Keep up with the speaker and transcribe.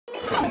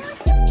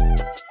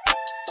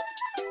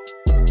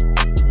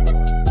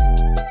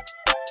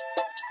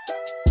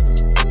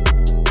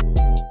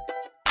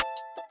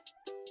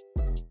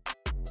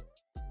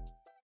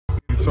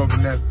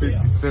talking that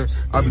 50 cents,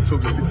 I be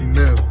talking 50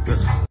 mil.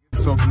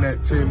 Talking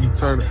that Timmy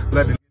Turner,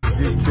 let it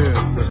get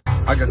killed.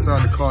 I got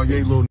signed to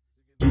Kanye, little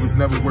he was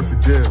never worth the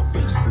deal.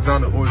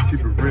 Desiigner always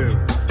keep it real.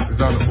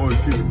 Desiigner always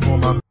keep it for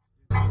my.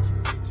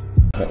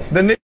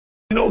 The name,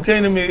 you know, what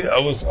came to me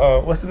was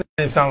what's the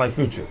name? Sound like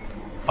Future.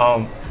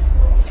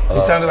 He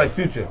sounded like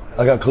Future.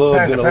 I got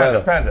clubs in Atlanta.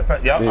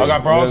 Panda. Yeah, I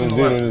got bras in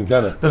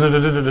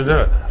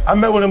Atlanta. I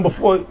met with him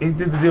before he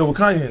did the deal with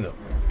Kanye and them.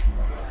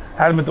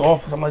 Had him at the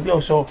office. I'm like, yo,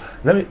 so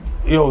let me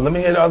hear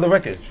the other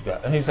records you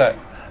got. And he's like,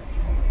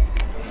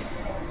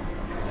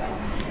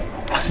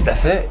 I said,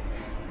 that's it.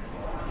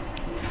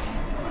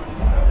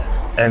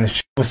 And the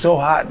shit was so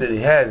hot that he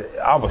had it,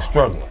 I was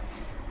struggling.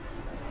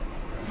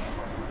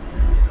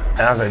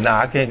 And I was like,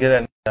 nah, I can't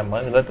get that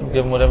money. Let them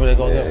give them whatever they're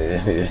gonna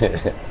give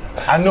them.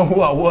 I know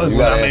who I was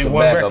when I made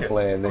one record.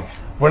 Plan,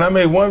 when I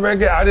made one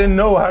record, I didn't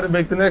know how to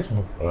make the next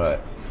one. Right.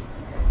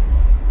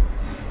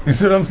 You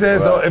see what I'm saying?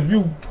 Right. So if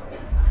you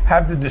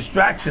have the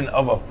distraction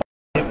of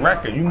a hit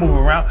record, you move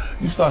around,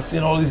 you start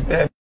seeing all these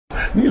bad.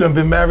 You done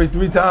been married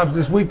 3 times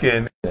this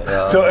weekend.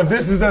 So if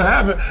this is gonna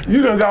happen,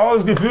 you done got all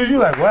this confused. You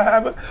like, what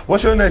happened?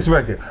 What's your next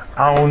record?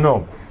 I don't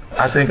know.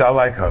 I think I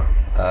like her.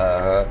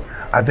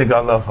 I think I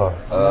love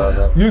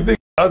her. You think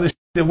other shit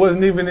that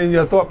wasn't even in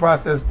your thought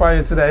process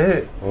prior to that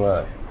hit.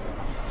 Right.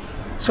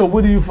 So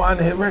where do you find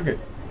a hit record?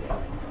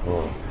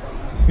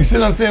 You see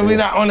what I'm saying? We're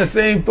not on the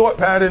same thought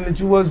pattern that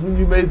you was when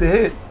you made the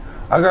hit.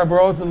 I got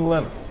bras in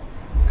Atlanta.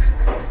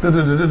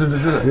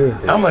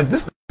 I'm like,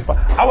 this is fine.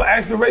 I would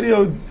ask the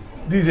radio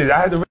DJs. I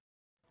had the.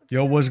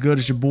 Yo, what's good?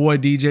 It's your boy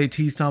DJ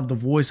TStomp, the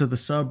voice of the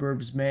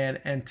suburbs, man.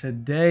 And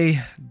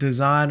today,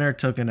 Desiigner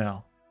took an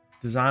L.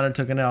 Desiigner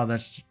took an L.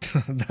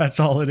 That's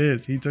all it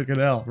is. He took an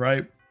L,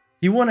 right?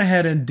 He went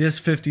ahead and dissed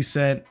 50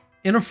 Cent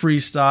in a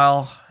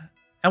freestyle.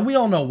 And we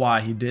all know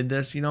why he did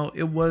this. You know,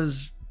 it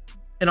was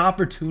an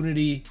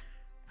opportunity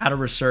at a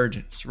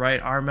resurgence,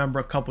 right? I remember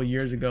a couple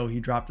years ago, he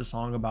dropped a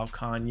song about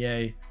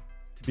Kanye,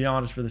 to be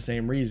honest, for the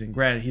same reason.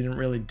 Granted, he didn't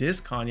really diss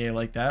Kanye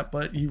like that,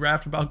 but he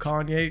rapped about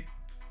Kanye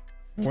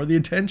for the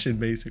attention,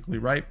 basically,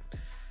 right?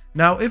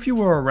 Now, if you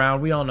were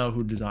around, we all know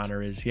who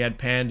Desiigner is. He had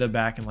Panda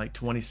back in like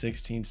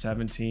 2016,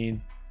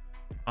 17.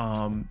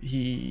 And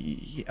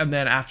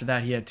then after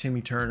that, he had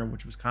Timmy Turner,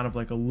 which was kind of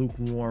like a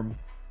lukewarm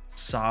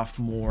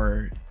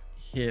sophomore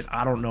hit.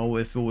 I don't know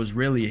if it was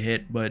really a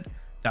hit, but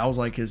that was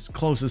like his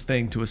closest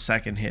thing to a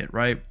second hit,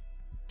 right?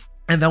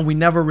 And then we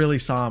never really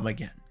saw him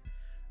again.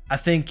 I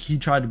think he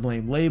tried to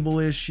blame label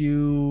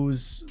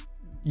issues.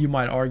 You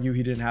might argue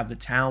he didn't have the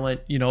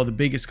talent. You know, the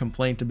biggest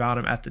complaint about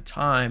him at the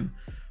time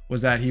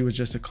was that he was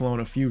just a clone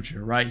of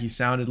Future, right? He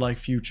sounded like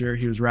Future.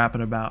 He was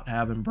rapping about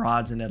having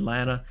broads in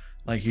Atlanta.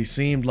 Like, he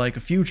seemed like a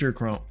Future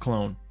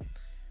clone.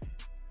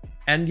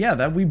 And yeah,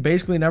 that we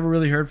basically never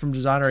really heard from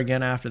Desiigner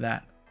again after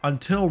that.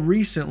 Until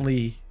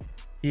recently,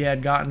 he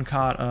had gotten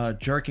caught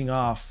jerking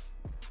off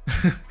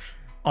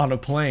on a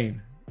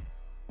plane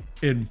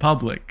in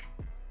public.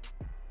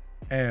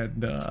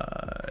 And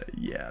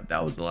yeah,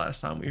 that was the last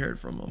time we heard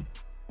from him,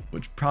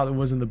 which probably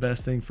wasn't the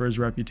best thing for his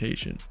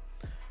reputation.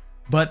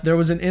 But there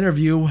was an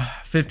interview.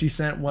 50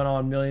 Cent went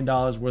on $1 million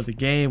worth of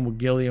Game with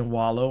Gilly and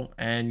Wallow.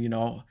 And, you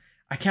know,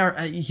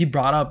 he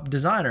brought up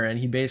Desiigner, and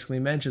he basically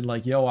mentioned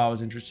like, yo, I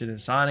was interested in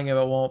signing him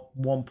at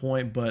one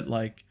point, but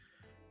like,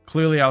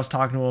 clearly I was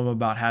talking to him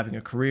about having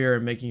a career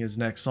and making his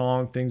next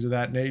song, things of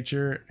that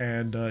nature.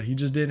 And he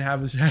just didn't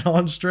have his head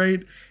on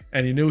straight,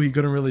 and he knew he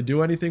couldn't really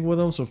do anything with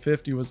him. So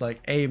 50 was like,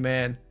 hey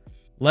man,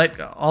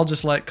 I'll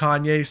just let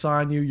Kanye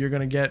sign you. You're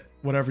going to get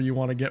whatever you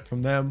want to get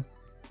from them.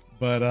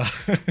 But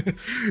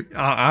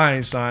I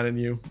ain't signing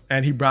you.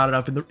 And he brought it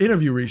up in the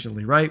interview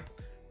recently, right?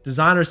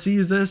 Desiigner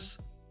sees this,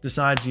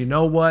 decides, you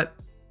know what?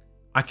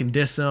 I can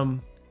diss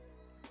him,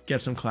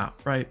 get some clout,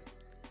 right?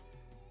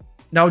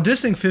 Now,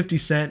 dissing 50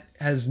 Cent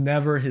has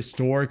never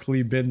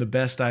historically been the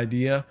best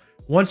idea.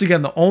 Once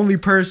again, the only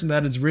person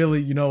that has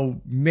really, you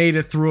know, made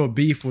it through a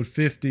beef with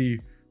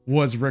 50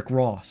 was Rick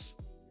Ross.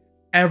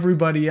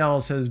 Everybody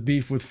else has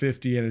beef with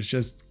 50 and it's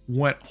just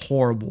went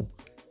horrible.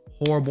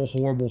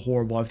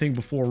 Horrible. I think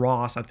before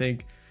Ross,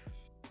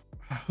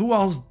 who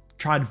else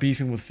tried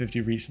beefing with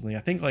 50 recently? I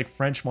think like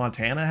French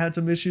Montana had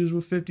some issues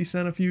with 50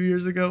 Cent a few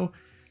years ago.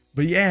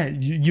 But yeah,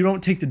 you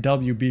don't take the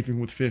W beefing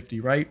with 50,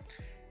 right?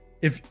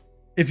 If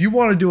you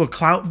want to do a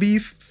clout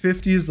beef,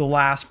 50 is the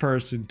last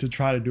person to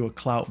try to do a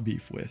clout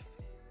beef with.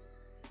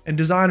 And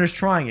Desiigner's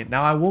trying it.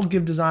 Now, I will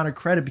give Desiigner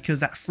credit because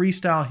that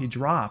freestyle he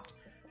dropped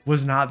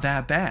was not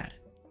that bad.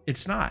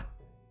 It's not.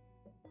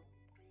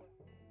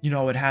 You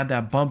know, it had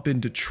that bump in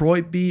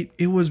Detroit beat.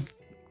 It was,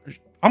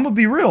 I'm gonna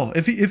be real.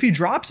 If he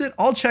drops it,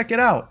 I'll check it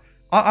out.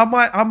 I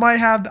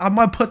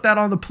might put that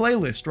on the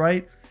playlist,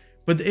 right?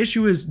 But the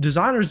issue is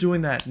Designer's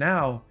doing that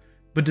now.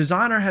 But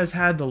Desiigner has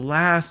had the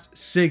last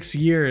 6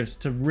 years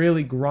to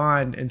really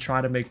grind and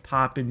try to make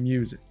poppin'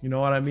 music. You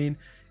know what I mean?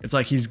 It's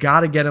like he's got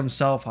to get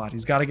himself hot.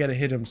 He's got to get a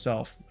hit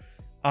himself.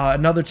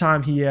 Another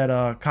time he had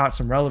caught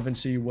some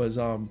relevancy was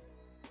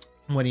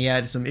when he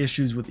had some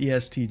issues with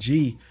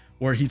ESTG,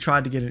 where he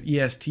tried to get an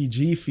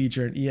ESTG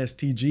feature, and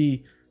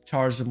ESTG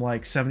charged him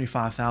like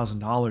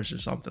 $75,000 or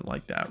something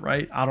like that,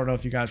 right? I don't know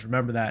if you guys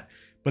remember that,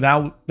 but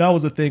that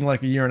was a thing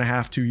like a year and a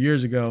half, 2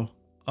 years ago.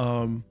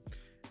 And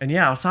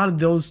yeah, outside of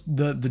those,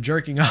 the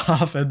jerking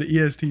off and the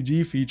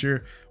ESTG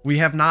feature, we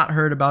have not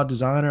heard about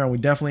Desiigner, and we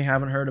definitely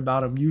haven't heard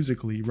about him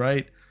musically,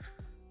 right?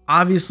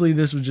 Obviously,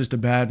 this was just a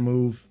bad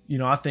move. You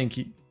know, I think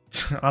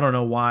I don't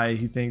know why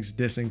he thinks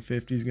dissing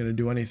 50 is going to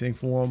do anything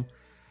for him.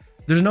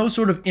 There's no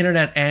sort of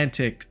internet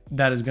antic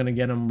that is going to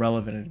get him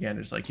relevant again.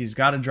 It's like he's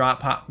got to drop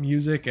pop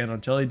music, and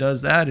until he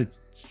does that,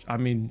 I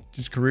mean,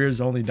 his career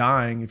is only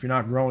dying. If you're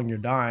not growing, you're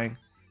dying.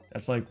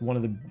 That's like one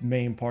of the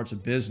main parts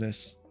of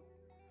business.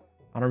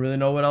 I don't really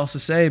know what else to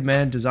say,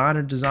 man.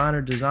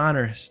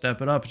 Desiigner.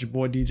 Step it up. It's your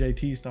boy DJ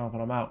TStomp,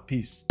 and I'm out.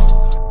 Peace.